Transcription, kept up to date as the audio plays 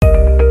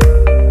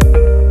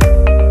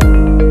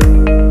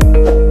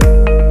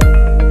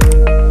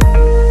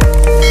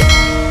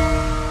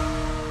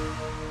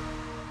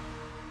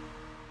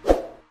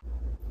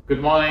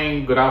good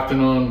morning, good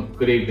afternoon,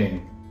 good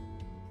evening.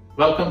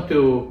 Welcome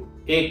to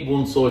Ek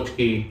Boon Soch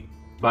Ki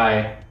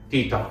by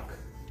Tea Talk.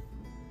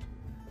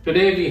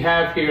 Today we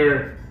have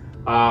here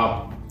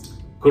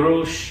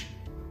Kurush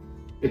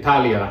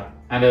Italia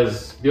and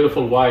his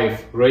beautiful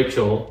wife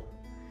Rachel.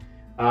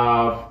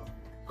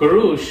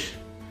 Kurush,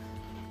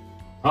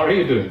 how are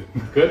you doing?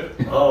 Good?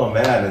 Oh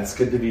man, it's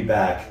good to be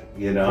back.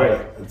 You know,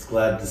 Great. It's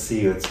glad to see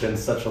you. It's been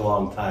such a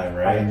long time,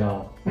 right? I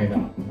know.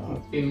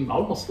 It's been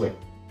almost like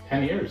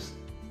 10 years.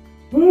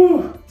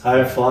 Woo!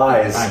 Time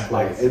flies. Time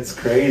flies. It's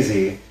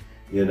crazy,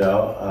 you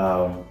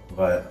know,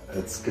 but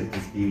it's good to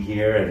be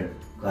here and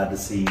glad to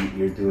see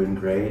you're doing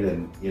great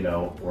and, you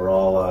know, we're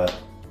all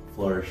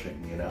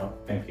flourishing, you know?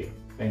 Thank you.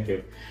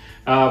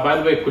 By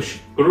the way,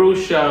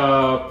 Kurush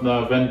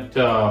went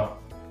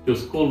to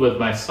school with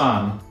my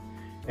son,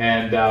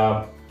 and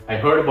I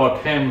heard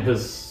about him,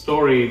 his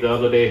story the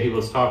other day. He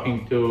was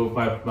talking to,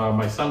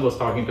 my son was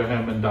talking to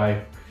him, and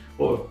I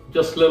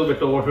just a little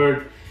bit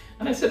overheard.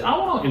 And I said, I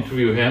want to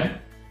interview him.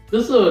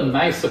 This is a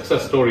nice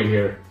success story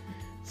here.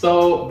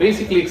 So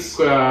basically,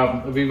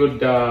 we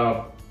would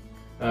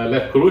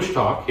let Kurush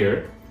talk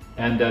here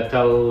and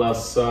tell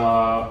us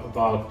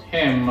about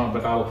him,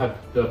 but I'll have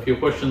a few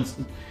questions.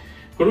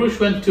 Kurush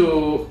went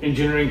to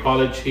engineering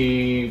college.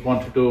 He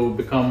wanted to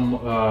become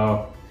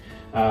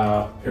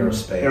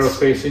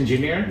aerospace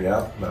engineer.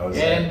 Yeah, that was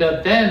and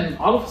it. Then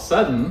all of a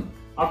sudden,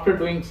 after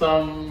doing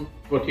some,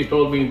 what you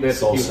told me that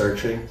Soul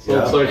searching,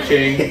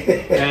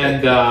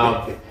 and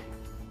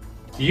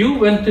you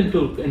went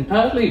into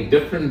entirely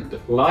different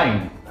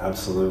line.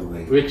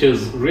 Absolutely. Which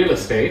is real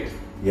estate.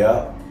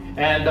 Yeah.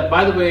 And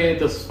by the way,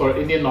 this for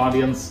Indian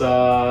audience,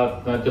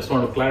 I just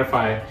want to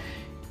clarify.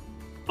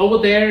 Over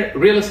there,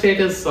 real estate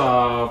is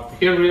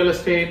here. Real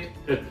estate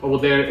over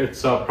there,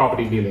 it's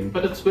property dealing,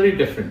 but it's very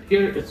different.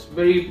 Here, it's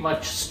very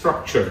much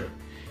structured,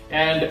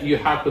 and you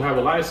have to have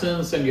a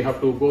license, and you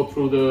have to go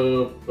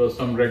through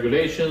some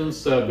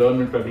regulations,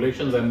 government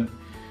regulations, and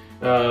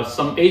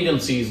some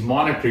agencies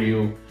monitor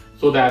you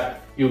so that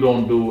you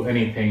don't do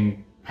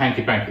anything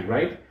hanky-panky,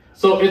 right?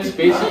 So it's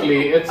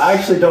basically I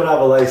actually don't have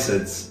a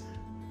license.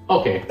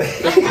 Okay.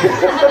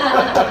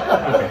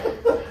 Okay.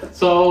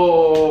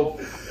 So,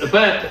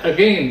 but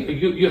again,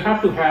 you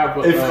have to have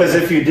Because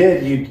if you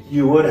did,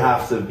 you would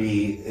have to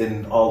be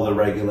in all the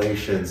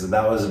regulations, and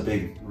that was a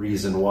big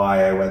reason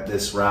why I went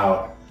this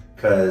route.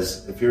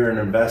 Because if you're an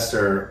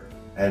investor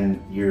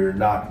and you're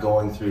not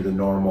going through the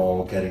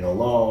normal getting a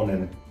loan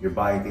and you're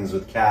buying things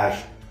with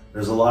cash,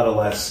 there's a lot of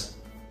less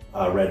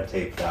red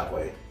tape that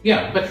way.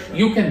 Yeah, but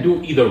you can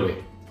do either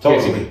way.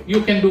 Totally. Basically.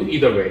 You can do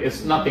either way.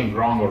 It's nothing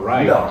wrong or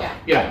right. No.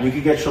 Yeah. You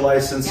can get your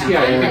license.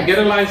 Yeah, you can get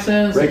a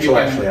license. Rachel you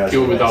actually has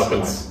queue a without the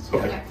license.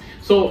 license. Okay.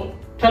 So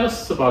tell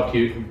us about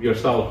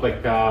yourself,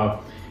 like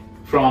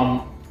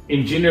from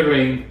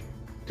engineering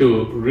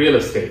to real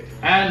estate.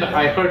 And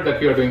I heard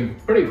that you're doing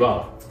pretty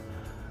well.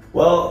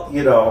 Well,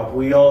 you know,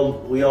 we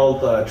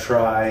all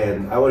try,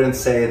 and I wouldn't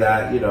say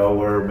that, you know,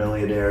 we're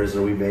millionaires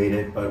or we made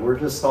it, but we're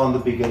just on the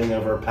beginning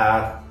of our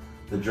path.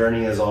 The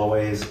journey is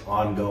always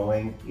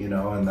ongoing, you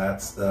know, and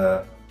that's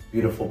the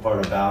beautiful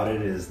part about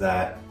it, is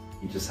that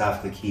you just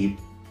have to keep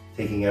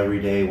taking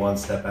every day one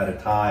step at a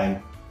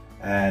time.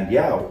 And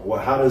yeah,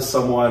 how does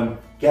someone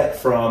get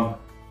from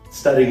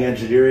studying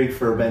engineering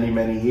for many,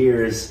 many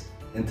years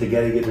into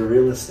getting into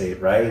real estate,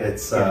 right?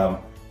 It's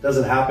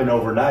doesn't happen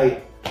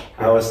overnight.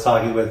 I was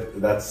talking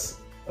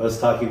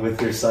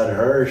with your son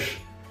Hirsch,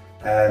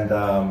 and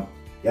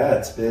yeah,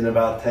 it's been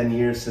about 10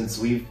 years since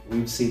we've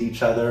seen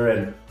each other,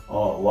 and a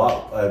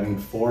lot. I mean,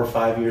 4 or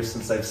 5 years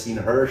since I've seen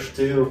Hirsch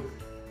too,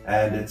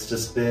 and it's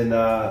just been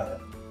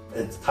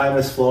time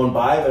has flown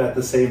by, but at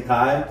the same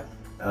time,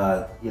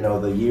 you know,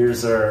 the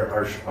years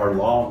are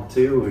long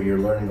too. You're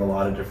learning a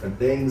lot of different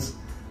things,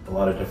 a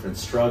lot of different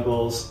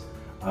struggles.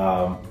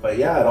 But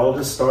yeah, it all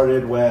just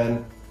started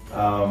when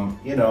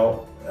you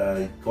know.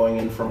 Going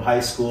in from high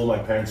school, my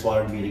parents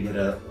wanted me to get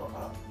a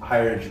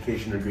higher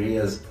education degree,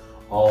 as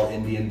all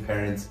Indian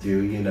parents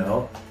do, you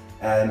know.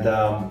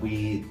 And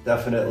we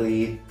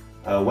definitely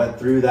went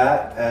through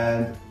that,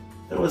 and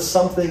there was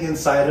something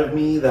inside of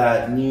me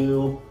that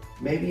knew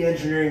maybe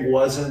engineering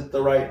wasn't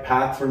the right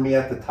path for me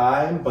at the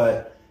time,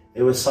 but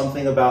it was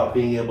something about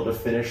being able to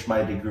finish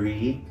my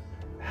degree,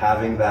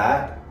 having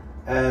that,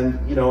 and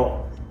you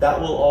know, that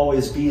will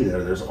always be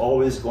there. There's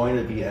always going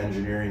to be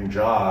engineering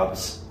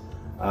jobs.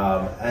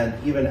 And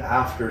even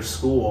after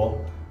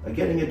school,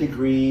 getting a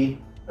degree,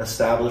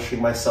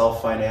 establishing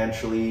myself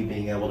financially,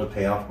 being able to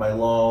pay off my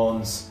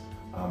loans.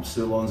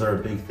 Student loans are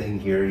a big thing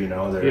here, you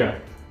know.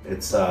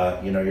 It's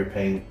you know, you're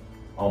paying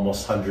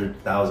almost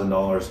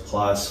 $100,000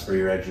 plus for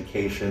your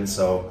education,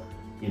 so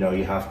you know,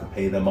 you have to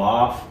pay them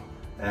off.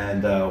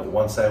 And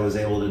once I was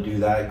able to do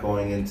that,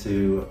 going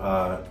into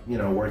you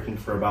know, working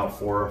for about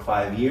 4 or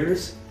 5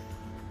 years.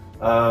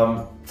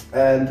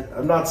 And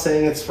I'm not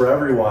saying it's for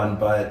everyone,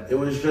 but it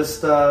was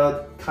just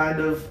kind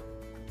of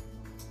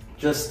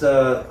just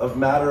a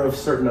matter of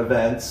certain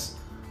events,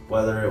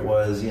 whether it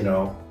was, you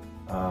know,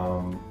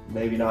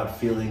 maybe not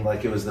feeling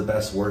like it was the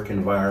best work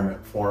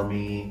environment for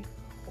me,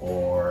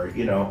 Or,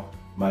 you know,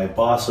 my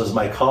boss was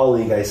my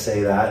colleague, I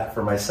say that,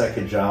 for my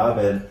second job,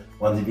 and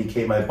when he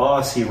became my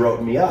boss, he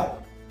wrote me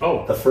up.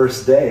 Oh. The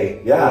first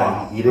day. Yeah,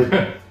 wow.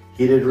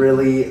 he did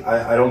really,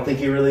 I don't think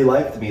he really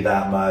liked me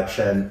that much,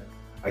 and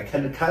I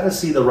can kind of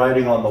see the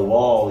writing on the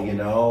wall, you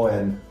know,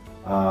 and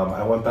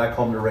I went back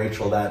home to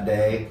Rachel that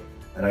day,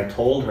 and I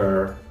told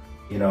her,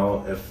 you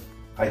know, if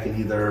I can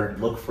either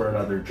look for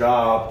another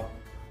job,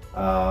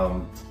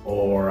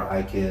 or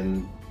I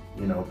can,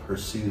 you know,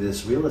 pursue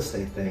this real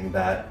estate thing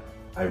that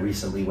I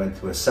recently went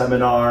to a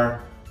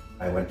seminar,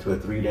 I went to a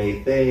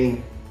 3-day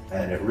thing,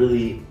 and it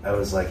really, I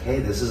was like, hey,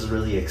 this is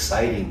really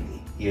exciting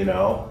me, you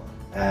know,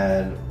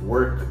 and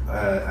work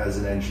as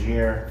an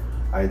engineer,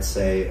 I'd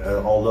say,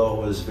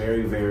 although it was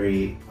very,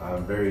 very,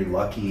 very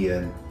lucky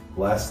and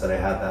blessed that I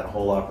had that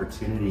whole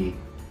opportunity,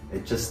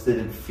 it just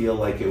didn't feel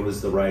like it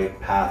was the right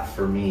path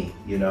for me,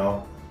 you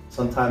know.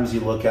 Sometimes you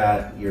look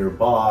at your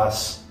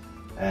boss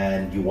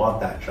and you want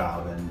that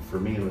job, and for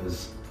me it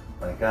was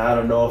like, I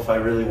don't know if I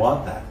really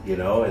want that, you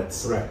know.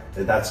 It's right.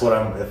 If that's what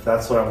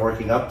I'm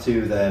working up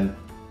to, then,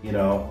 you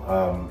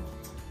know,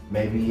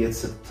 maybe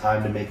it's a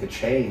time to make a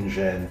change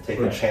and take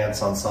right. a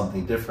chance on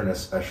something different,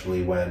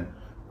 especially when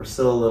we're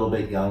still a little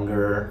bit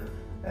younger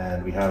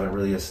and we haven't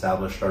really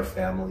established our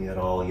family at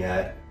all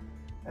yet.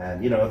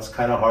 And, you know, it's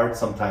kind of hard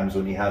sometimes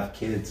when you have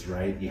kids,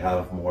 right? You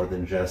have more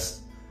than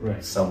just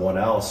right. someone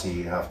else.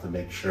 You have to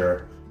make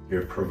sure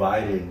you're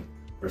providing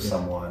for yeah.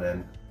 someone.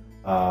 And,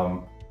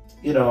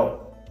 you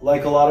know,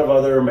 like a lot of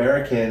other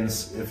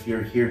Americans, if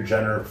you're here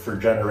for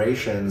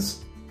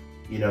generations,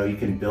 you know, you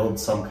can build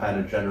some kind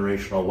of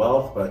generational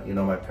wealth. But, you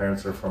know, my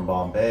parents are from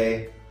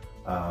Bombay.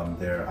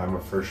 I'm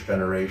a first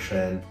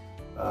generation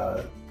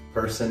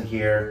person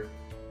here.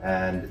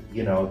 And,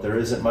 you know, there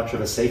isn't much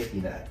of a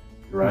safety net.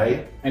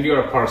 Right, and you're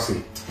a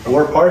Parsi.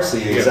 We're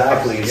Parsi,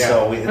 exactly. Parsi, yeah.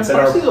 So it's in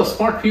Parsis are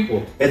smart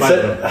people.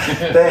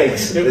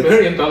 Thanks. They're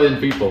very intelligent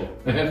people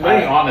and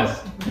very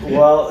honest.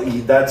 Well,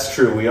 that's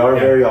true. We are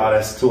very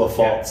honest to a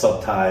fault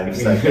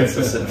sometimes. That gets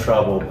us in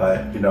trouble.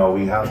 But, you know,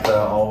 we have to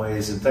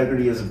always,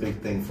 integrity is a big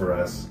thing for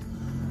us.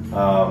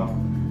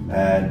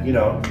 And, you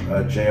know,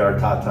 J.R.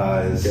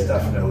 Tata is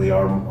definitely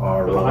our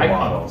role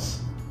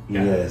models. He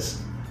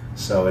is.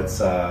 So it's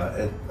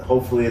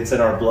hopefully it's in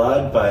our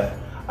blood, but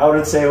I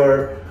wouldn't say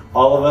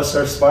all of us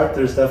are smart.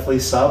 There's definitely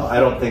some. I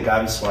don't think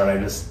I'm smart.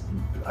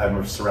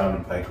 I'm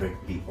surrounded by great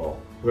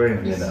people. Very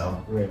nice. You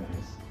know, very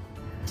nice.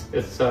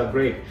 It's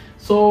great.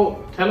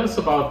 So tell us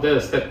about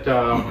this. That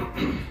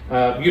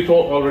you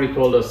already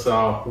told us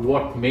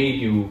what made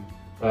you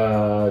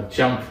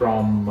jump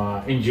from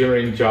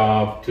engineering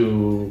job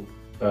to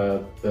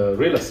the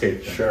real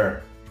estate thing.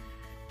 Sure.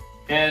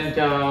 And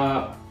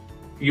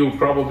you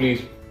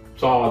probably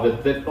saw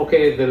that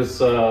okay, there is.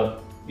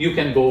 You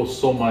can go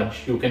so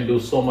much, you can do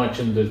so much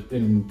in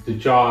the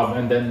job,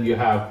 and then you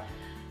have,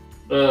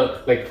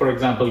 like for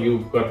example,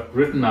 you got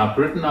written up.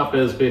 Written up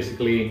is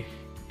basically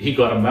he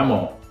got a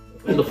memo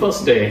in the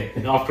first day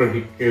after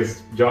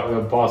his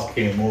boss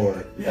came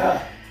over.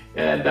 Yeah,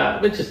 and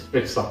which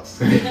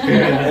sucks. It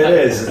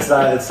is. It's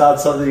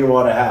not something you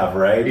want to have,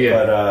 right?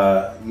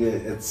 Yeah.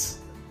 But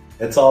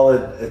it's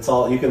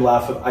all you can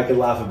laugh. I can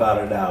laugh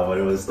about it now, but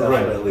it was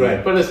definitely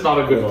right. But it's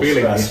not a good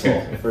feeling.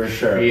 Stressful, for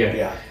sure.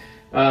 Yeah.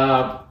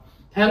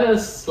 Tell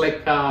us,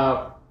 like,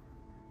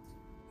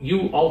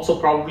 you also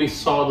probably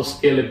saw the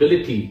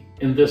scalability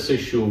in this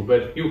issue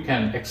where you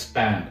can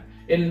expand.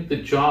 In the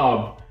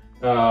job,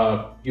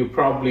 you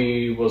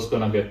probably was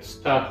gonna get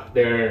stuck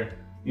there.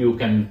 You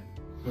can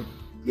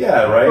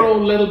grow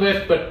a little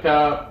bit, but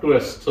to a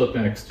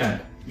certain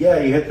extent. Yeah,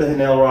 you hit the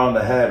nail on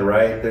the head,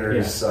 right?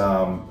 There's,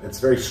 it's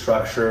very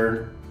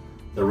structured.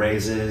 The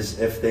raises,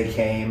 if they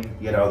came,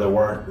 you know,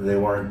 they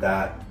weren't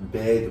that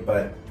big,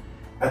 but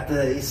at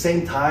the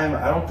same time,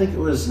 I don't think it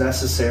was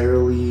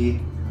necessarily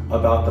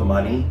about the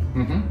money,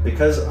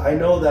 because I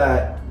know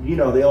that, you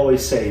know, they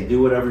always say,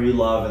 do whatever you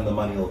love and the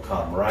money will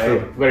come, right?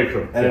 True. Very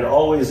true. And it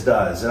always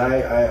does. And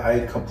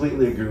I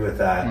completely agree with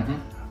that.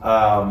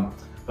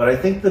 But I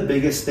think the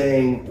biggest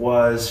thing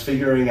was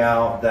figuring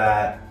out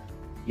that,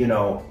 you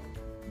know,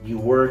 you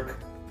work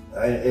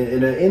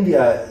in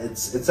India,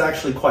 it's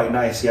actually quite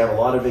nice. You have a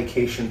lot of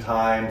vacation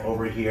time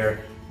over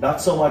here. Not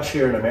so much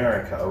here in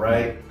America,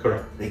 right?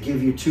 Correct. They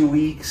give you 2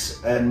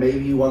 weeks, and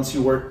maybe once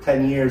you work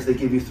 10 years, they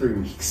give you 3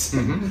 weeks.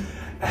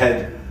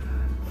 And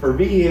for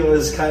me, it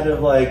was kind of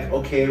like,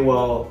 okay,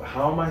 well,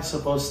 how am I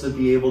supposed to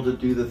be able to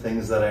do the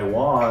things that I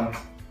want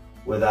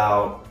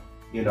without,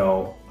 you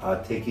know,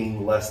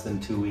 taking less than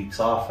 2 weeks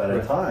off at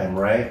a time,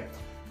 right?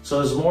 So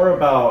it's more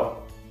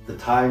about the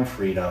time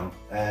freedom.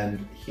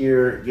 And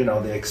here, you know,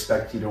 they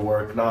expect you to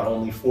work not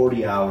only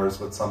 40 hours,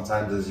 but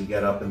sometimes as you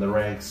get up in the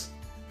ranks,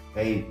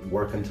 hey,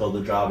 work until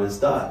the job is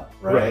done,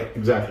 right?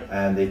 Exactly.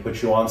 And they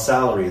put you on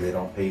salary. They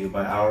don't pay you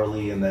by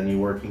hourly, and then you're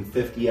working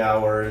 50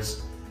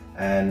 hours.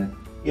 And,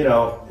 you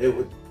know,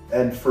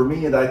 and for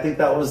me, I think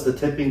that was the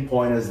tipping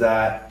point, is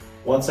that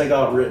once I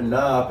got written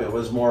up, it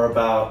was more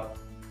about,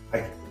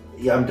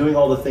 I'm doing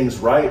all the things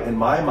right in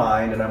my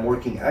mind, and I'm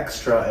working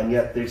extra, and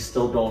yet they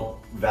still don't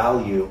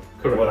value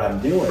what I'm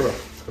doing.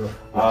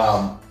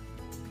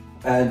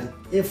 And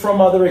from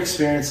other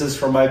experiences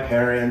from my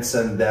parents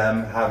and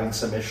them having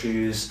some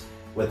issues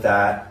with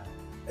that,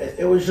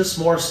 it was just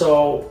more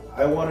so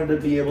I wanted to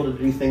be able to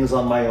do things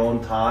on my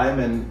own time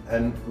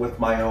and with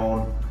my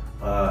own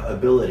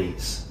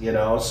abilities, you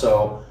know.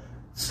 So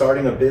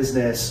starting a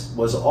business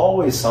was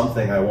always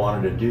something I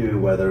wanted to do,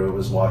 whether it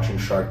was watching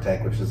Shark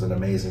Tank, which is an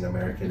amazing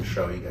American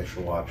show, you guys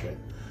should watch it,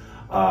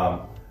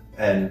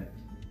 and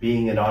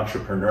being an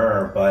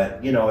entrepreneur.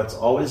 But, you know, it's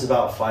always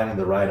about finding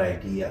the right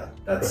idea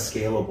that's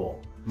scalable.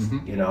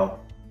 You know,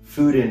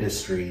 food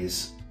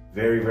industries,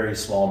 very, very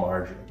small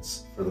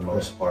margins for the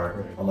most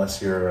part, unless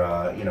you're,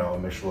 you know, a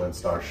Michelin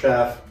star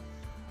chef.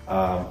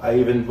 I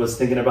even was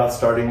thinking about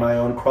starting my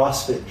own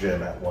CrossFit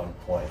gym at one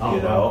point,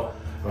 you know,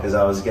 because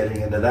I was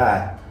getting into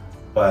that.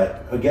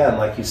 But again,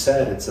 like you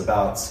said, it's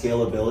about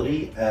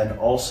scalability and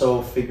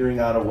also figuring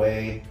out a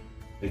way,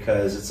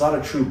 because it's not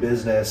a true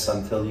business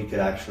until you can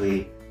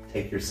actually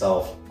take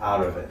yourself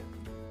out of it,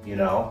 you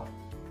know.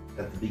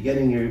 At the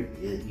beginning,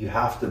 you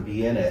have to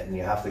be in it and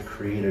you have to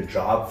create a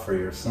job for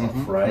yourself,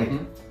 right?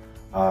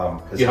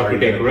 Because you have to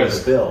take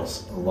risk.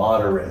 Bills, a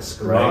lot of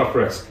risk, right? A lot of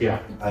risk, yeah.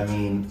 I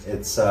mean,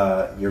 it's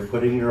you're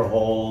putting your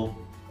whole,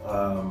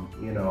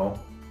 you know,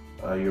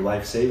 your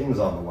life savings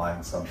on the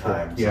line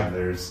sometimes. Yeah. And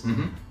there's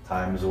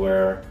times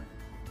where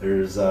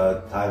there's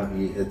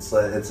time. It's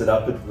an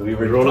up. We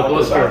were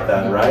talking about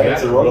that, right? Yeah,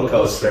 it's a roller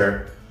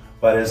coaster.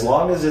 But as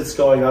long as it's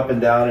going up and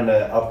down in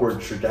an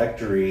upward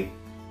trajectory,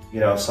 you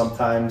know,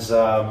 sometimes,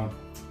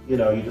 you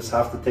know, you just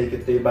have to take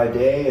it day by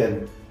day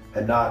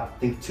and not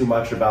think too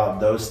much about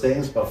those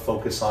things, but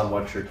focus on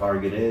what your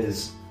target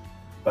is.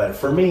 But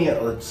for me,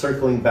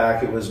 circling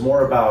back, it was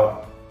more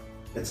about,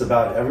 it's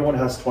about everyone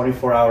has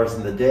 24 hours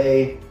in the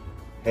day.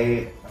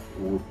 Hey,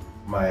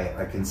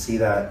 I can see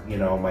that, you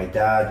know, my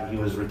dad, he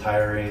was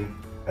retiring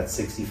at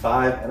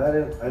 65, and I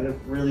didn't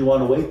really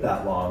want to wait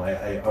that long.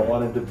 I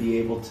wanted to be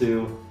able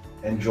to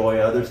enjoy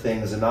other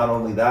things, and not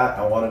only that,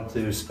 I wanted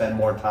to spend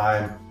more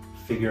time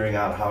figuring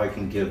out how I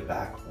can give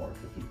back more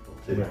to people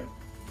too. Right.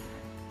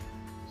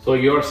 So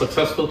you're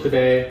successful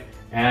today,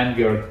 and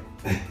you're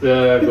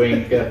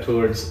going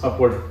towards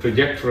upward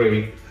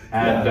trajectory,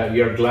 and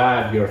you're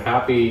glad, you're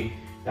happy,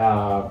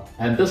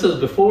 and this is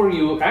before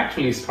you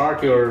actually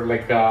start your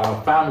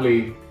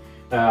family.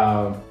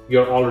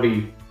 You're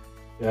already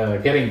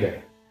getting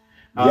there.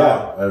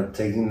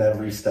 Taking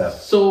every step.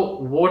 So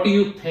what do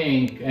you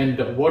think,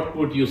 and what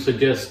would you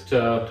suggest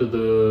to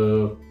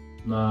the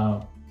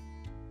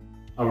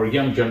our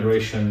young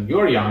generation?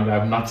 You're young,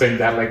 I'm not saying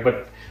that,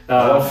 but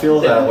I don't feel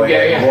that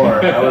way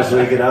anymore. I was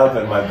waking up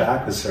and my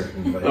back was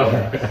hurting.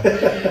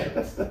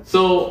 But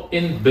So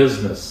in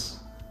business,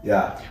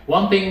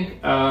 one thing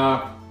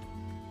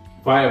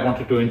why I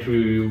wanted to interview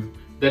you,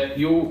 that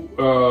you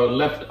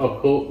left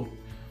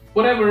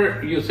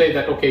whatever you say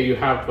that, okay, you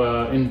have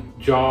in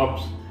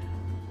jobs,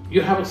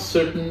 you have a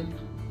certain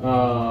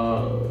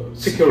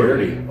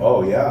security.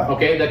 Oh yeah.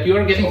 Okay, that you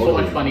are getting so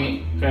much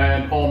money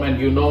at home, and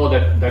you know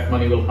that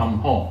money will come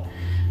home.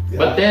 Yeah.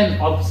 But then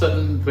all of a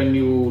sudden, when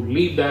you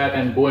leave that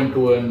and go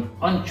into an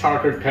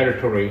uncharted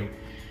territory,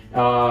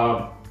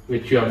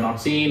 which you have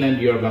not seen,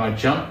 and you're gonna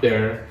jump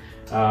there,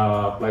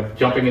 like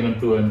jumping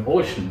into an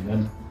ocean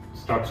and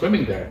start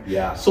swimming there.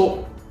 Yeah.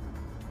 So,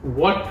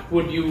 what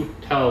would you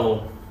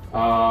tell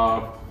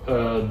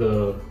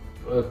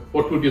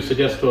what would you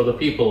suggest to other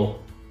people?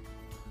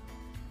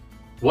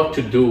 What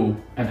to do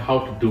and how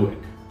to do it?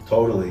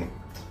 Totally.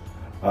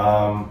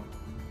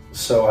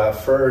 So at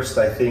first,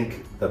 I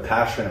think the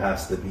passion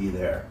has to be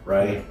there,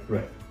 right?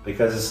 Right.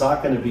 Because it's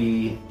not going to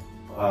be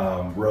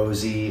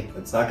rosy.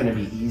 It's not going to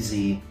be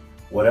easy.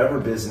 Whatever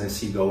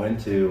business you go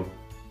into,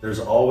 there's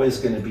always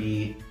going to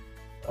be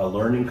a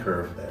learning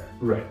curve there.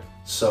 Right.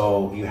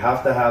 So you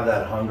have to have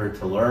that hunger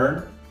to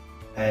learn,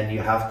 and you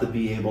have to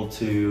be able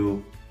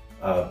to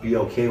be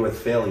okay with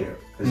failure,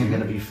 because you're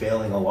going to be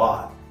failing a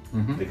lot.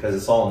 Because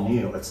it's all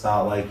new. It's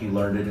not like you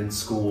learned it in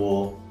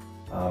school.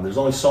 There's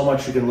only so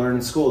much you can learn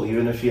in school,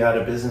 even if you had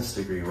a business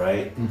degree,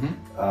 right?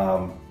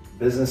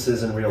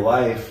 Businesses in real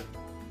life,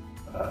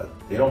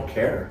 they don't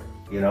care.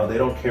 You know, they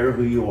don't care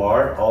who you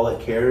are. All it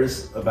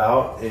cares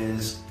about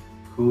is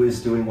who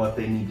is doing what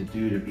they need to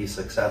do to be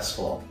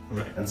successful.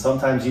 Right. And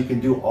sometimes you can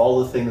do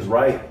all the things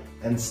right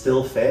and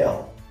still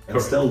fail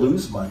and still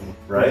lose money,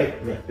 right?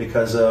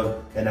 Because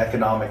of an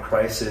economic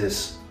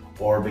crisis,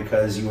 or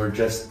because you were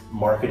just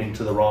marketing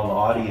to the wrong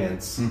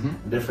audience,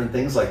 different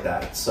things like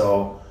that.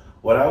 So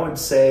what I would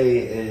say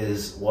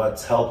is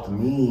what's helped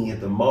me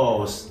the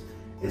most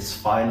is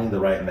finding the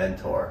right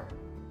mentor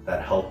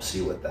that helps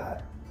you with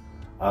that.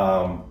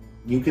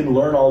 You can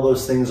learn all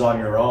those things on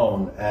your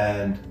own,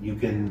 and you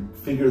can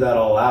figure that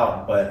all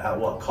out, but at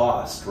what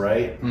cost,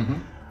 right?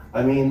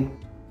 I mean,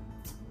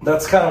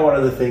 that's kind of one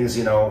of the things,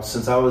 you know,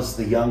 since I was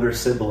the younger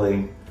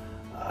sibling,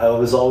 I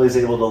was always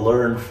able to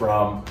learn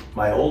from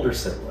my older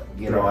sibling.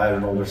 You know, I have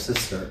an older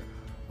sister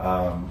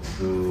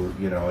who,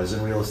 you know, is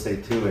in real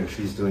estate too, and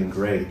she's doing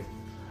great.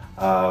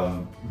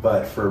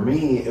 But for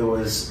me, it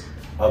was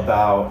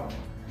about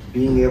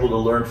being able to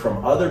learn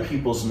from other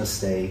people's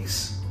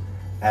mistakes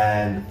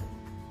and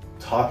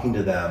talking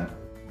to them,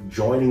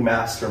 joining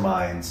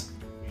masterminds,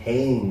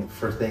 paying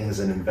for things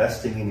and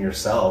investing in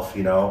yourself,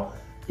 you know.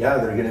 Yeah,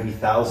 they're going to be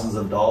thousands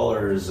of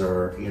dollars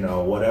or, you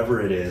know,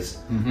 whatever it is,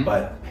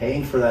 but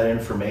paying for that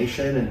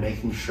information and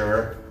making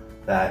sure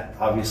that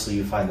obviously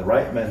you find the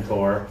right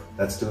mentor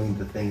that's doing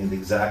the thing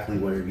exactly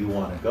where you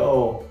want to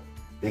go.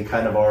 They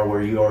kind of are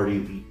where you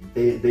already,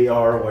 they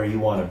are where you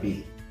want to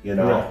be, you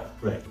know?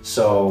 Right.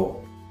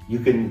 So you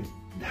can,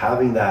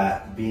 having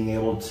that, being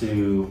able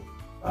to,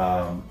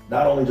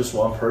 not only just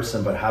one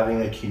person, but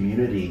having a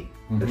community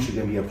that you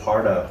can be a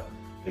part of,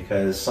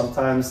 because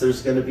sometimes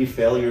there's going to be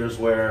failures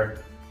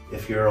where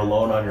if you're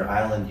alone on your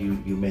island,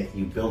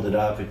 you build it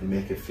up and you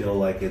make it feel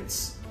like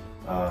it's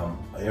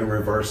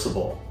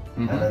irreversible.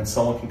 And then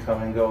someone can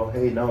come and go,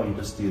 hey, no, you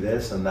just do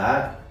this and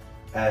that,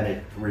 and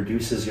it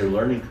reduces your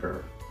learning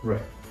curve.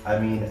 Right. I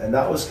mean, and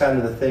that was kind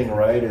of the thing,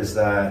 right? Is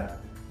that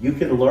you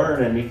can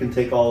learn and you can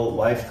take all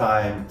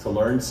lifetime to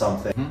learn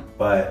something,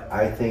 but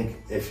I think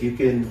if you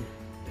can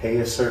pay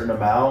a certain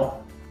amount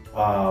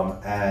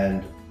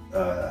and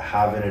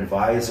have an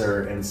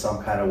advisor in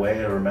some kind of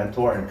way or a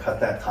mentor and cut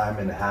that time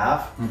in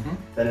half,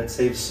 then it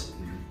saves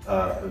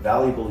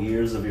valuable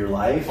years of your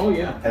life. Oh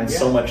yeah, and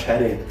so much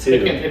headache too.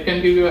 It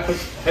can give you a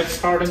head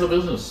start in the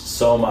business.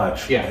 So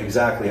much. Yeah,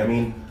 exactly. I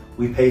mean,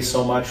 we pay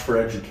so much for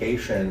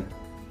education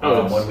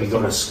when we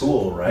go to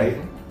school, right?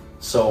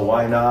 So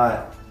why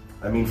not?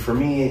 I mean, for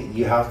me,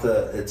 you have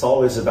to. It's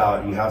always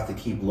about you have to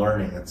keep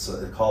learning. It's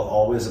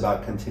always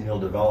about continual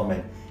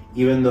development.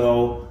 Even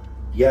though,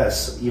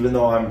 yes, even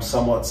though I'm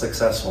somewhat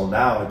successful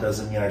now, it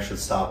doesn't mean I should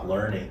stop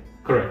learning.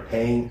 Correct.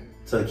 Paying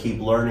to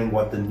keep learning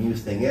what the new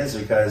thing is,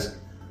 because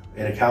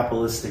in a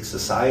capitalistic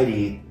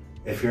society,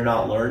 if you're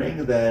not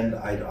learning, then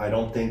I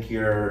don't think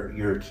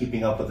you're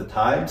keeping up with the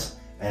times,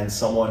 and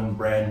someone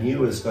brand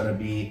new is going to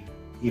be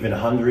even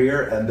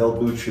hungrier and they'll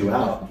boot you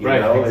out. You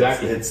know?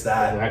 Exactly. It's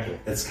that. Exactly.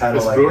 It's kind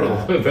of like brutal.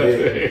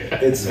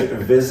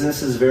 that.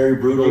 Business is very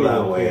brutal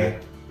that way.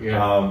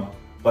 Yeah.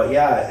 But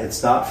yeah,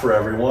 it's not for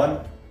everyone.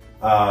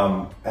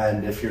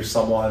 And if you're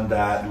someone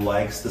that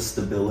likes the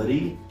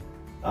stability,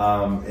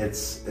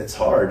 it's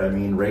hard. I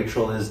mean,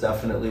 Rachel is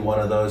definitely one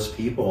of those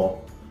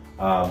people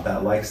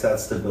that likes that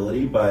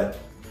stability. But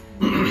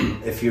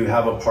if you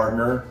have a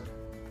partner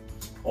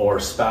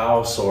or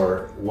spouse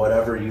or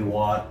whatever you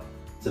want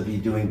to be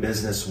doing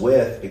business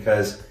with,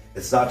 because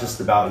it's not just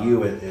about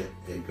you,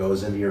 it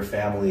goes into your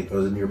family, it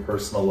goes into your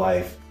personal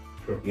life.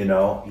 Sure. You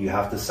know, you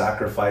have to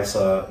sacrifice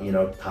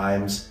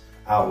times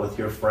out with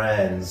your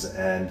friends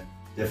and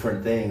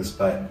different things,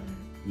 but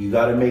you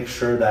got to make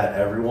sure that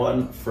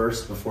everyone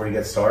first, before you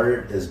get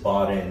started, is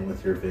bought in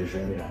with your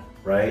vision.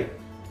 Right?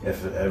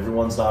 If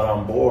everyone's not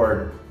on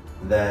board,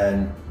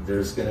 then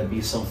there's going to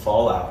be some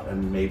fallout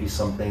and maybe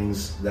some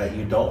things that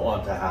you don't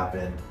want to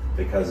happen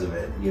because of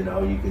it. You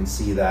know, you can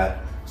see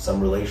that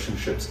some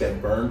relationships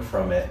get burned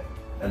from it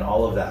and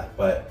all of that,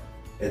 but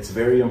it's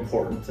very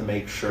important to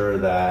make sure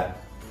that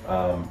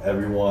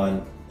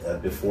everyone,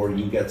 before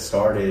you get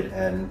started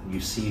and you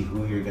see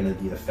who you're going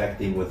to be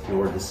affecting with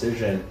your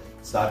decision,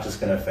 it's not just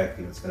going to affect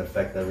you, it's going to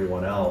affect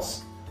everyone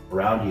else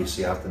around you.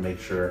 So you have to make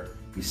sure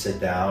you sit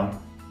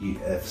down.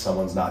 If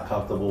someone's not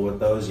comfortable with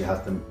those, you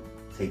have to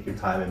take your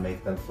time and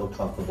make them feel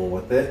comfortable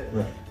with it.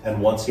 Right.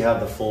 And once you have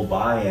the full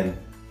buy-in,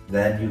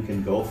 then you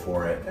can go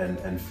for it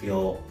and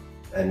feel,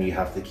 and you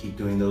have to keep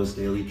doing those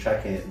daily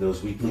check-in,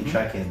 those weekly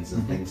check-ins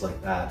and things like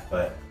that.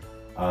 But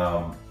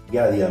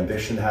yeah, the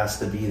ambition has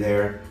to be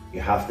there.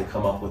 You have to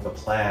come up with a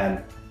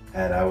plan,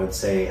 and I would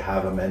say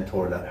have a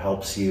mentor that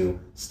helps you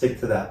stick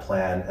to that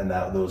plan and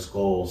those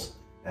goals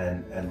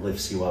and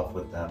lifts you up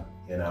with them,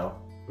 you know?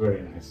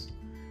 Very nice.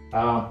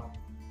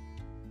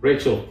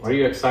 Rachel, are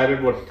you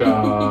excited what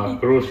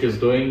Kurush is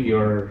doing?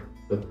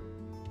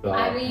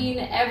 I mean,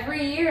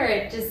 every year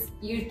it just,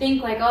 you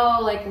think like, oh,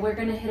 like we're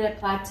gonna hit a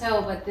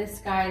plateau, but this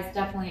guy's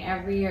definitely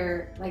every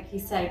year, like he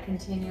said,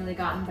 continually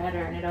gotten better,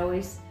 and it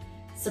always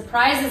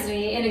surprises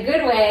me in a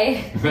good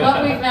way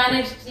what we've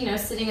managed, you know,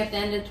 sitting at the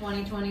end of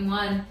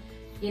 2021,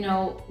 you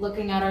know,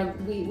 looking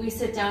at we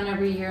sit down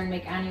every year and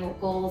make annual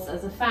goals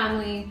as a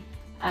family,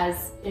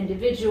 as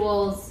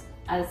individuals,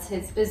 as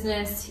his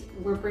business.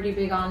 We're pretty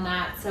big on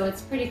that. So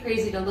it's pretty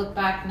crazy to look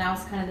back. Now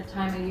it's kind of the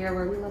time of year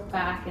where we look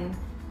back and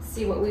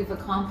see what we've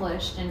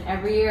accomplished, and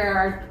every year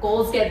our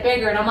goals get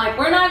bigger, and I'm like,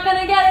 we're not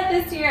gonna get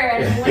it this year,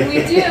 and when we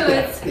do,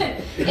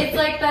 it's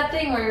like that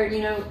thing where,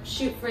 you know,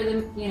 shoot for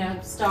the, you know,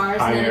 stars,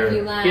 higher, and then if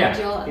you land,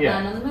 you'll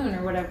land on the moon,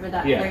 or whatever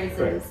that phrase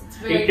is. It's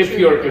very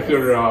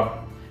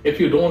true. If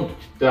you don't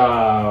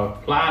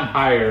plan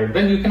higher,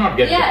 then you cannot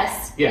get there.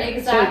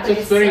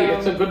 Exactly. So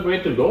it's a good way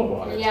to go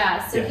about it.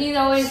 Yeah, so he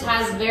always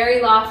has very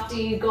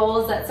lofty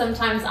goals that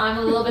sometimes I'm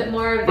a little bit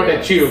more of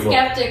a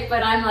skeptic,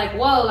 but I'm like,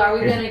 whoa, are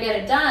we going to get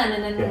it done?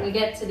 And then when we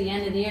get to the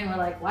end of the year and we're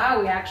like, wow,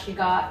 we actually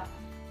got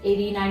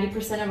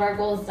 80-90% of our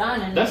goals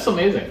done. And that's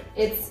amazing.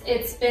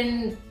 It's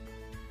been,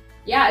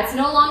 it's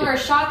no longer a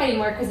shock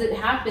anymore because it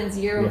happens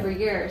year over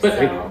year. But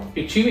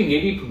achieving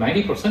 80 to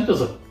 90% is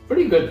a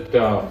pretty good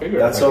figure.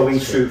 That's what we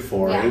shoot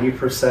for. Yeah.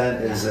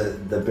 80% is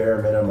the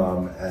bare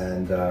minimum,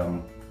 and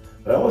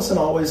but I wasn't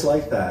always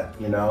like that,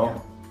 you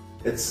know.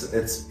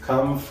 It's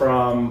come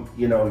from,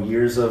 you know,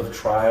 years of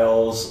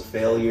trials,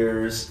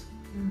 failures.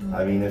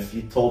 I mean, if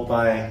you told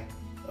my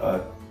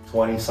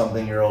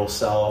 20-something-year-old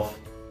self,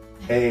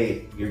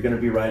 hey, you're going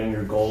to be writing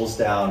your goals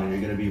down and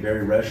you're going to be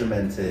very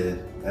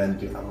regimented, and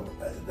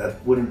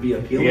that wouldn't be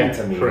appealing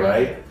to me,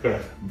 right?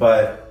 Correct.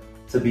 But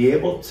to be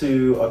able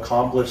to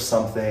accomplish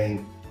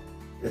something,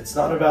 it's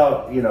not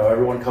about, you know,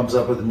 everyone comes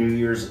up with a New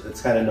Year's,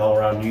 it's kind of all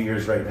around New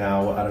Year's right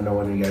now. I don't know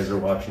when you guys are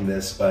watching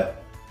this,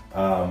 but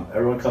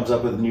everyone comes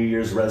up with New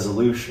Year's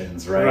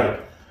resolutions, right?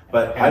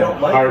 But and I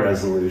don't like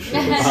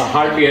resolutions.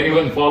 Hardly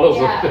anyone follows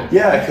it.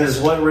 Yeah,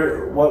 because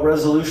what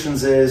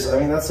resolutions is, I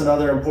mean, that's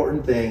another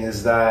important thing,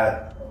 is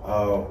that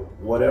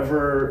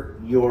whatever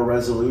your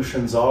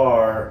resolutions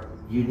are,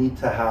 you need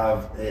to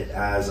have it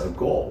as a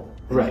goal.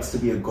 It needs to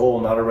be a goal,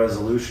 not a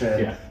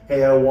resolution.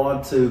 Hey, I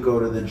want to go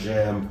to the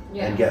gym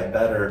and get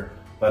better.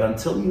 But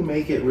until you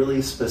make it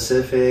really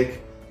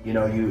specific, you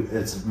know,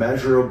 it's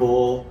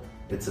measurable,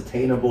 it's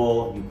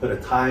attainable, you put a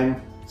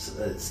time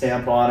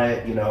stamp on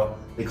it, you know.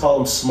 They call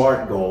them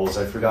SMART goals.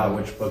 I forgot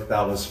which book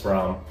that was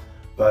from.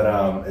 But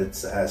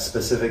it's as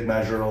specific,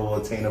 measurable,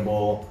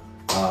 attainable.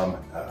 I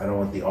don't know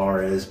what the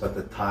R is, but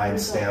the time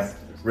stamp,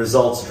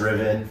 results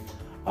driven.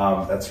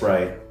 That's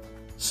right.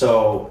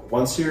 So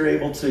once you're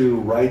able to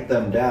write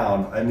them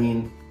down, I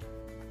mean,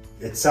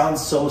 it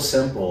sounds so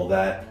simple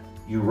that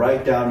you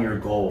write down your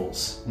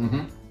goals.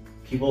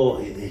 People,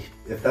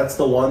 if that's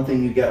the one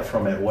thing you get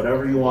from it,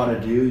 whatever you want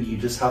to do, you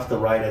just have to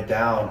write it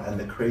down. And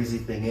the crazy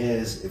thing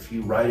is, if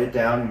you write it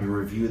down and you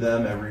review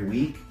them every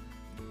week,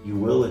 you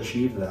will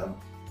achieve them,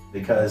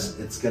 because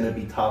it's going to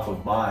be top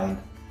of mind.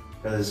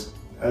 Because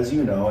as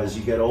you know, as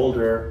you get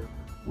older,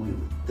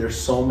 there's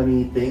so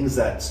many things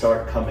that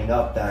start coming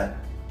up that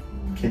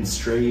can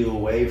stray you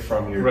away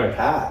from your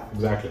path.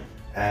 Exactly.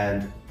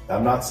 And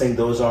I'm not saying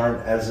those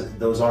aren't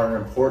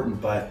important,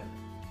 but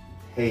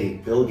hey,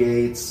 Bill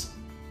Gates,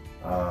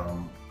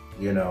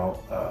 you know,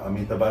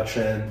 Amitabh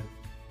Bachchan,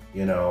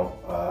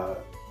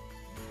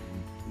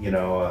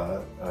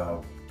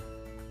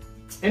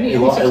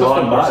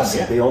 Elon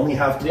Musk, they only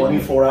have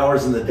 24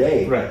 hours in the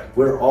day.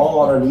 We're all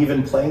on an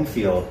even playing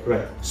field.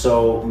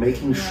 So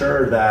making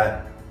sure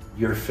that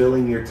you're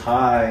filling your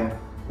time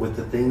with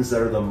the things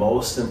that are the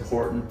most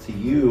important to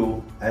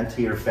you and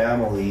to your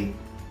family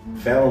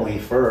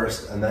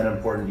first, and then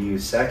important to you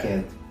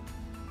second.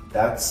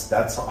 That's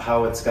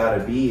how it's got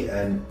to be.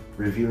 And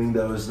reviewing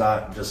those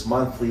not just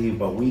monthly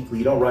but weekly.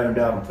 You don't write them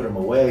down and put them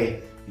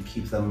away. You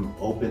keep them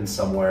open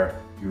somewhere.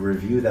 You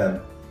review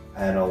them,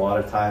 and a lot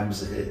of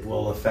times it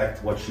will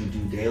affect what you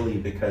do daily,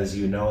 because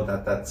you know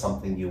that that's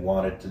something you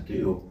wanted to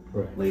do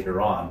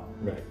later on.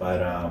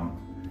 But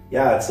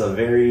yeah, it's a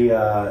very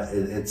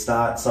it's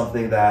not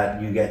something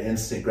that you get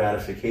instant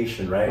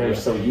gratification, right? We're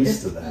so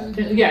used to that.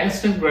 Yeah,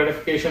 instant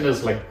gratification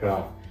is like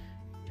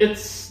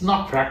it's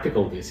not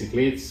practical.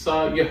 Basically, it's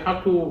you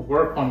have to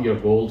work on your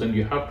goals, and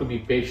you have to be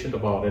patient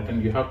about it,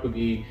 and you have to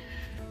be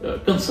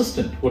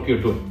consistent what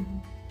you're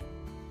doing.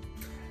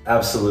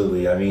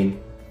 Absolutely. I mean,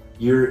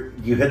 you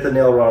hit the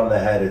nail right on the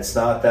head. It's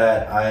not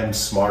that I'm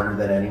smarter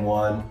than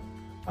anyone.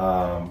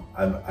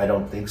 I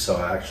don't think so.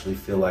 I actually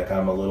feel like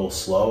I'm a little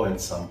slow in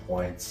some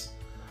points,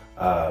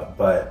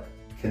 but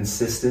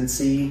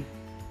consistency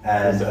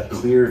and a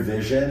clear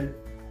vision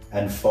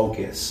and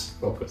focus.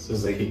 Focus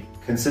is the key.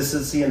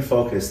 Consistency and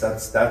focus.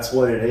 That's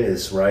what it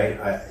is, right?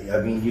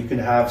 I mean, you can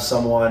have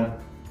someone.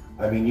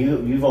 I mean,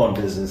 you've owned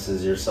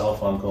businesses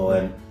yourself, Uncle,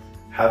 and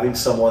having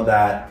someone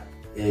that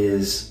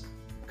is.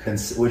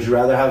 Would you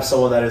rather have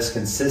someone that is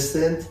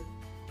consistent,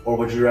 or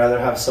would you rather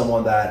have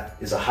someone that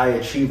is a high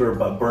achiever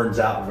but burns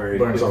out very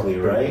quickly,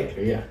 right?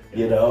 Yeah.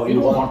 You know,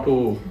 you don't want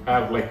to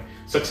have like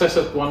success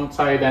at one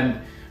side and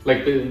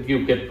like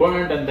you get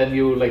burned, and then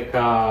you like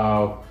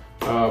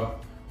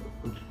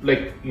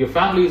your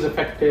family is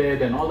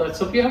affected and all that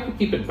stuff. You have to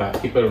keep it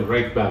back, keep a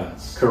right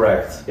balance.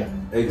 Correct. Yeah.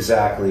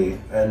 Exactly.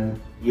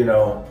 And you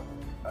know,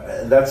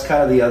 that's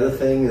kind of the other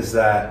thing, is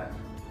that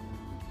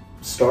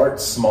start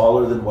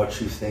smaller than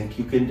what you think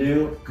you can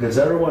do, because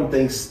everyone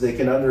thinks they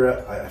can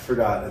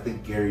I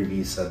think Gary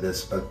Vee said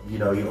this, but you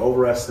know, you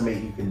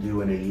overestimate you can do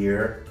in a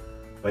year,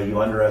 but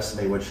you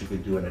underestimate what you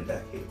could do in a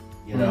decade,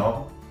 you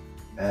know?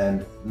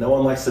 And no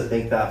one likes to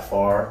think that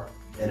far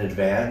in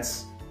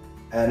advance,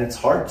 and it's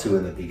hard to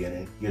in the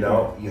beginning, you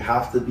know? You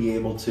have to be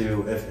able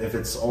to, if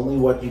it's only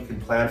what you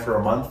can plan for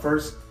a month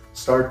first,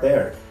 start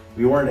there.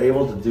 We weren't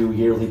able to do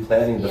yearly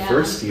planning the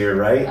first year,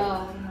 right?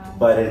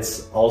 But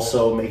it's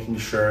also making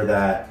sure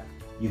that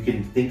you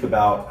can think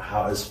about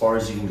how as far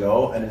as you can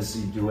go, and as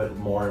you do it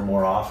more and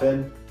more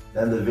often,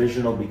 then the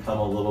vision will become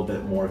a little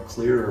bit more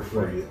clearer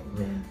for you.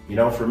 You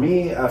know, for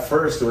me, at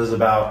first it was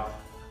about,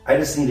 I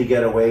just need to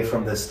get away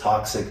from this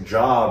toxic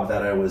job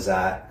that I was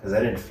at, because I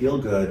didn't feel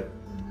good.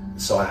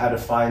 So I had to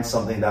find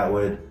something that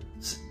would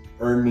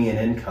earn me an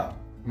income.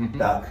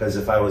 Because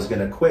if I was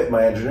going to quit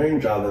my engineering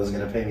job that was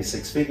going to pay me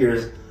 6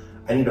 figures,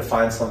 I need to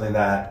find something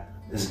that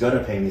is going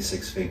to pay me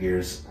 6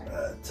 figures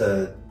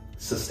to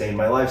sustain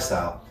my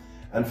lifestyle.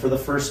 And for the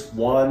first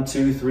 1,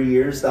 2, 3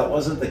 years, that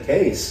wasn't the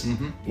case.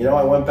 You know,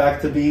 I went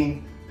back to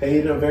being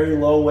paid a very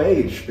low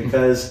wage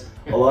because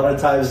a lot of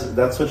times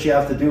that's what you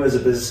have to do as a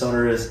business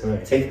owner is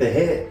take the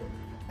hit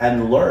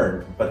and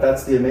learn. But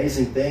that's the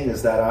amazing thing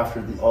is that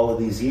after all of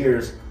these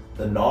years,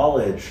 the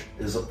knowledge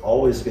is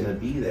always going to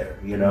be there,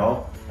 you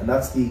know? And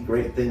that's the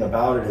great thing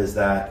about it is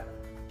that,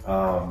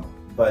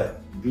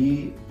 but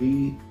be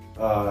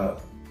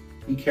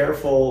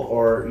careful,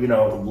 or, you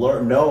know,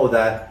 know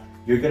that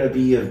you're going to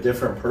be a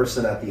different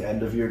person at the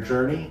end of your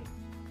journey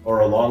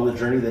or along the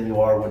journey than you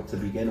are to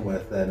begin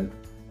with. And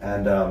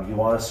you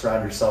want to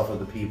surround yourself with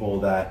the people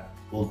that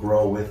will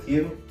grow with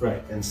you.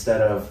 Right.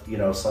 Instead of, you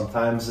know,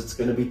 sometimes it's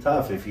going to be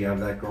tough if you have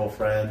that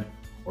girlfriend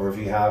or if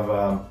you have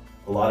a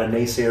lot of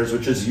naysayers,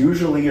 which is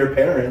usually your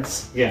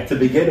parents to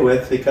begin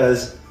with,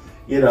 because,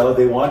 you know,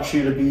 they want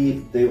you to be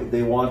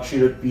they want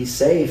you to be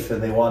safe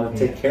and they want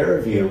to take care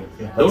of you.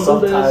 But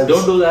don't do this,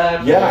 don't do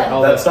that.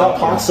 That's not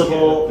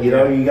possible. You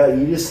know,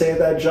 you just stay at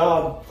that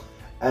job,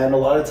 and a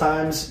lot of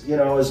times, you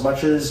know, as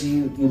much as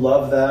you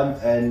love them,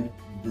 and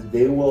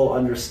they will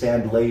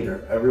understand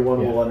later.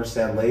 Everyone will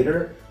understand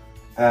later,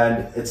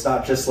 and it's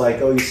not just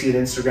like, oh, you see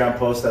an Instagram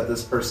post that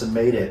this person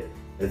made it.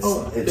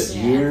 It's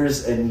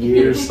years and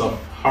years of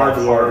hard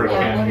work.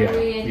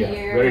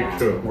 Very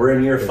true. We're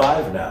in year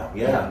 5 now.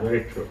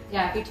 Very true.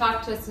 Yeah, if you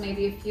talked to us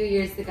maybe a few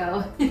years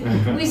ago,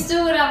 we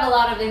still would have a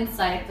lot of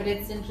insight, but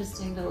it's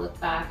interesting to look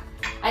back.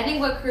 I think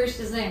what Kurush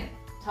isn't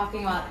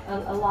talking about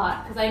a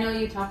lot, because I know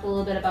you talked a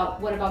little bit about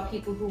what about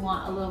people who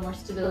want a little more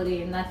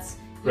stability, and that's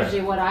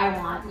usually what I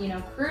want. You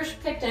know, Kurush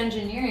picked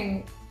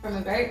engineering from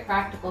a very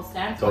practical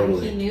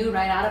standpoint. He knew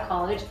right out of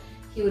college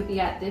he would be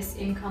at this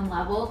income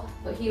level,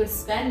 but he was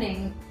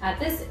spending at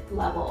this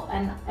level,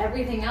 and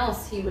everything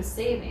else he was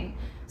saving.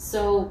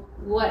 So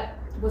what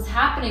was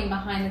happening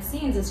behind the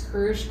scenes is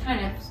Kurush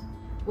kind of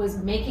was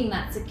making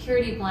that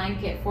security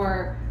blanket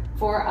for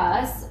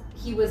us.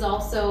 He was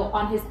also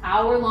on his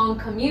hour-long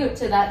commute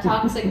to that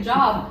toxic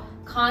job,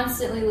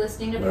 constantly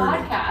listening to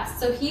podcasts.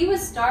 So he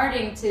was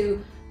starting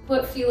to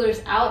put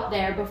feelers out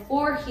there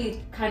before he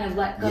kind of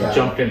let go.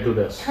 Jumped into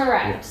this.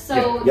 Correct.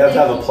 So you have to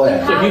have a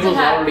plan. So he was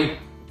already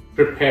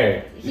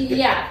prepared.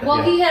 He had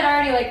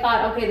already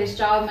thought, okay, this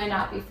job might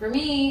not be for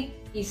me.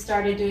 He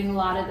started doing a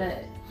lot of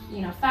the,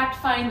 you know, fact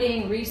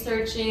finding,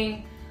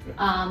 researching,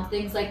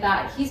 things like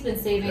that. He's been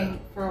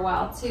saving for a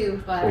while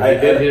too, but he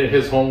did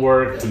his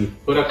homework. He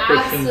put a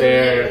cushion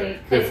there.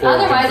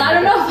 Otherwise, I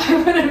don't know if I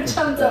would have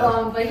jumped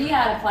along. But he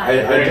had a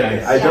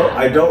plan.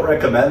 I don't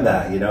recommend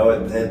that. You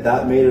know,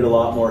 that made it a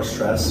lot more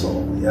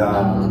stressful.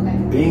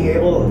 Being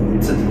able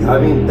to, I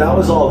mean, that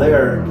was all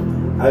there.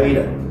 I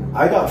mean,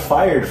 I got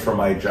fired from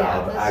my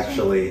job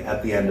actually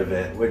at the end of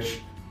it, which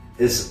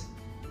it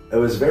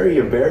was very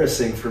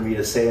embarrassing for me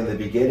to say in the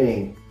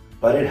beginning,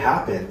 but it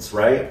happens,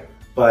 right?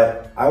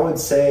 But I would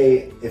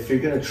say if you're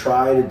going to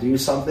try to do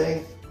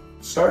something,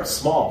 start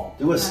small.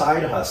 Do a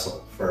side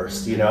hustle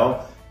first, you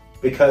know,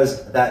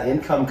 because that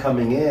income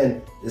coming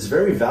in is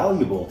very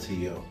valuable to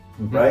you,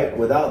 right?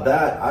 Without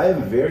that, I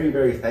am very,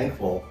 very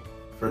thankful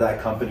for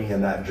that company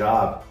and that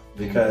job,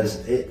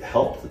 because it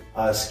helped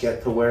us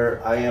get to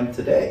where I am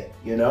today,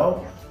 you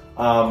know?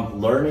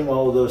 Learning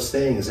all of those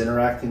things,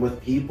 interacting with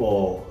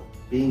people,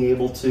 being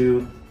able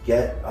to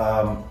get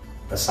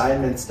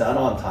assignments done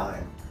on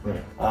time.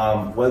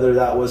 Whether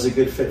that was a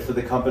good fit for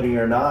the company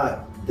or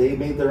not, they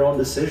made their own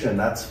decision,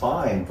 that's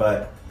fine.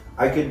 But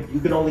you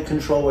can only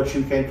control what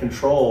you can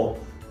control.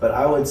 But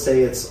I would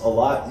say it's a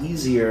lot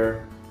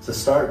easier to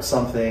start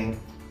something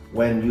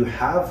when you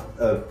have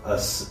a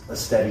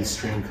steady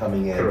stream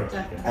coming in.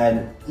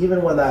 And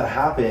even when that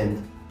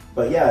happened,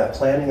 but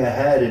planning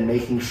ahead and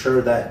making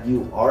sure that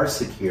you are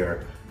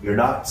secure, you're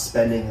not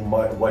spending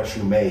what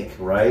you make,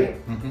 right?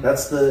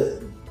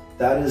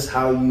 That is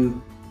how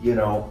you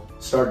know,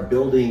 start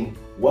building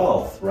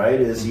wealth, right?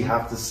 Is you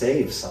have to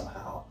save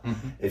somehow.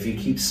 If you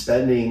keep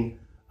spending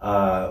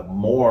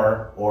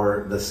more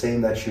or the same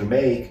that you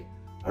make,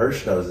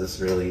 Hirsch knows this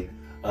really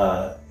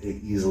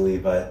easily,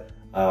 but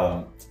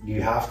you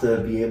have to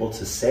be able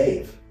to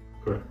save,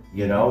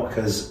 you know,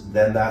 because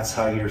then that's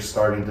how you're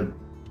starting to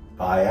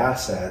buy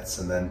assets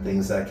and then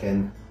things that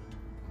can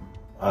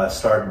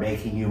start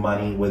making you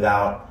money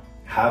without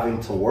having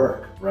to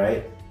work,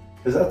 right?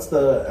 Because that's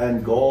the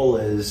end goal,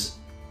 is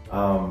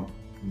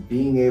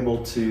being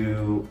able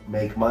to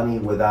make money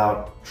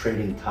without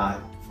trading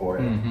time for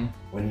it.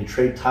 When you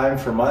trade time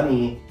for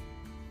money,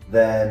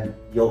 then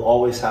you'll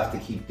always have to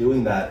keep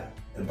doing that.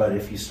 But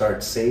if you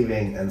start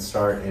saving and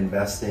start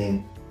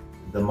investing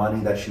the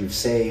money that you've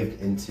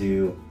saved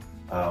into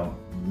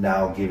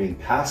now giving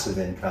passive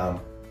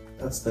income,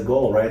 that's the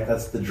goal, right?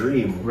 That's the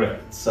dream.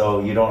 So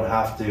you don't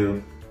have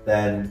to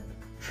then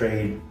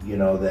trade, you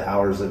know, the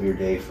hours of your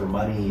day for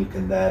money. You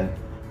can then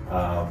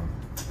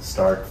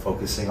start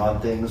focusing on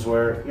things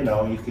where, you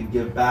know, you can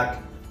give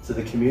back to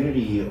the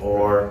community,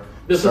 or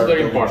this is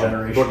very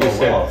important. What you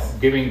said, wealth.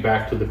 Giving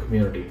back to the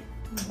community.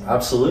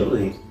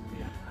 Absolutely.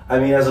 I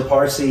mean, as a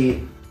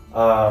Parsi,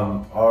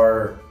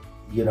 are,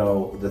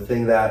 the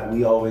thing that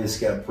we always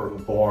get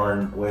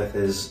born with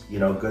is,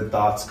 good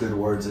thoughts, good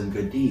words, and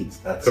good deeds.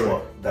 That's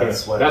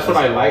what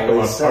I like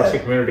about Parsi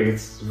community.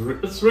 It's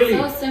really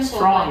so simple,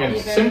 strong and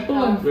simple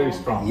powerful. and very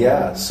strong.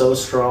 Yeah, so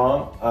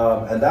strong.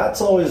 And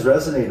that's always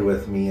resonated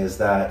with me, is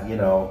that,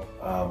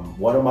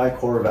 one of my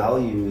core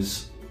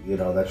values,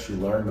 that you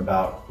learn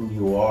about who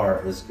you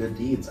are is good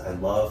deeds. I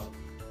love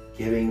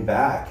giving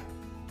back.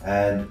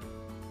 And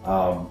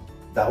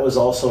that was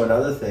also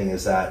another thing,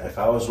 is that if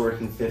I was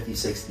working 50,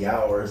 60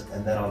 hours,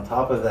 and then on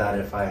top of that,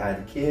 if I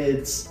had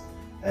kids,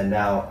 and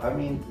now,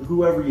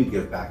 whoever you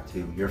give back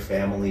to, your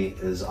family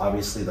is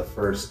obviously the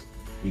first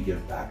you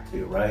give back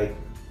to, right?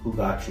 Who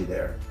got you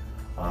there?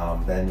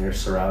 Then your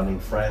surrounding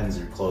friends,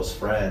 your close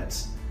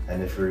friends.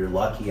 And if you're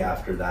lucky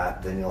after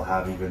that, then you'll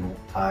have even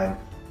time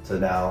to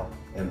now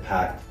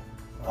impact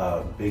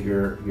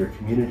your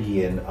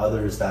community and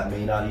others that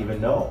may not even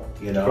know,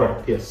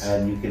 Correct, yes.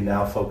 And you can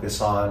now focus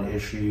on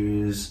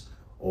issues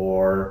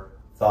or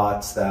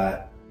thoughts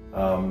that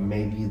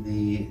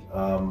maybe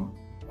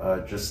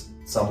just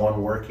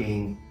someone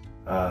working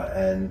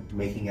and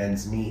making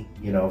ends meet,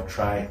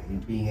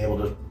 being able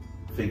to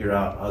figure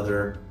out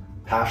other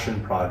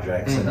passion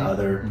projects and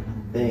other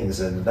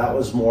things. And that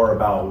was more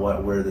about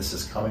where this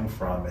is coming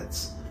from.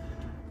 It's,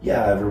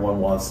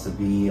 everyone wants to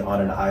be on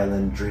an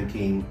island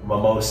drinking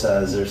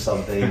mimosas or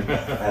something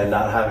and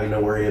not having to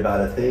worry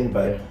about a thing,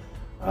 but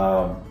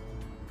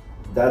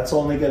that's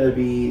only going to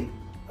be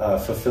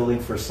fulfilling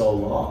for so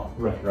long,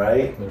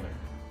 right?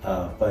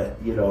 But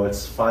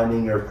it's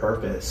finding your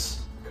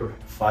purpose,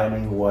 correct,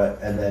 finding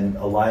and then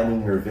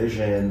aligning your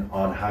vision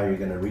on how you're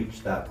going to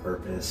reach that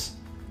purpose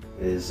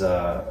is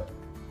a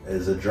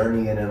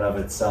journey in and of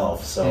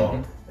itself.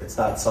 So it's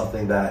not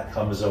something that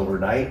comes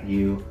overnight.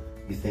 You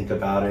think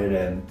about it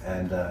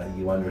and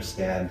you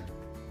understand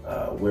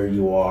where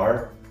you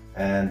are,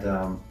 and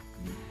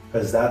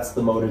because that's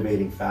the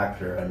motivating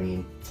factor.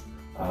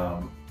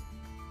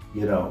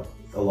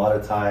 A lot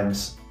of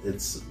times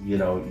it's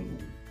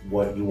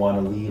what you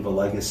want to leave a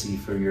legacy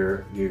for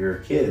your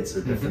kids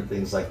or different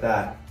things like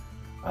that.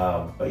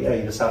 But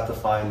you just have to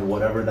find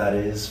whatever that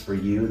is for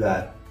you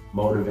that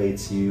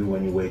motivates you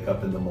when you wake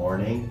up in the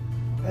morning,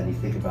 and you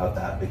think about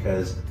that,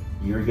 because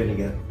you're going to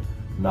get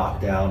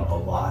knocked down a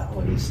lot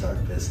when you start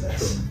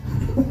business.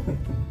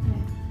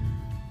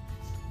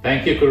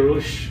 Thank you,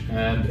 Kurush,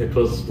 and it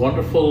was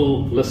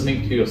wonderful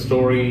listening to your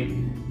story,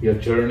 your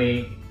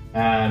journey,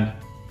 and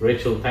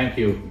Rachel, thank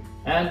you.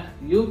 And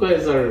you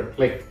guys are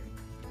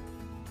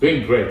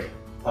doing great,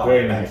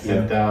 very nice,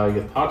 and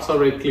your thoughts are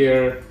very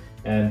clear,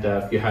 and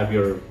you have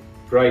your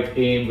right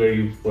aim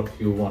what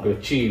you want to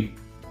achieve.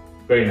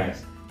 Very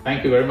nice.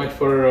 Thank you very much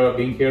for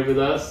being here with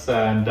us,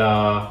 and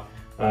on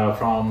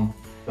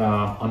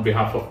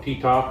behalf of Tea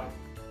Talk,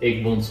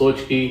 Ek Boond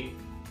Soch Ki,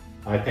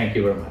 I thank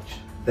you very much.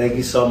 Thank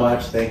you so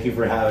much. Thank you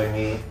for having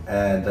me,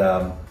 and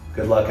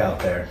good luck out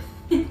there.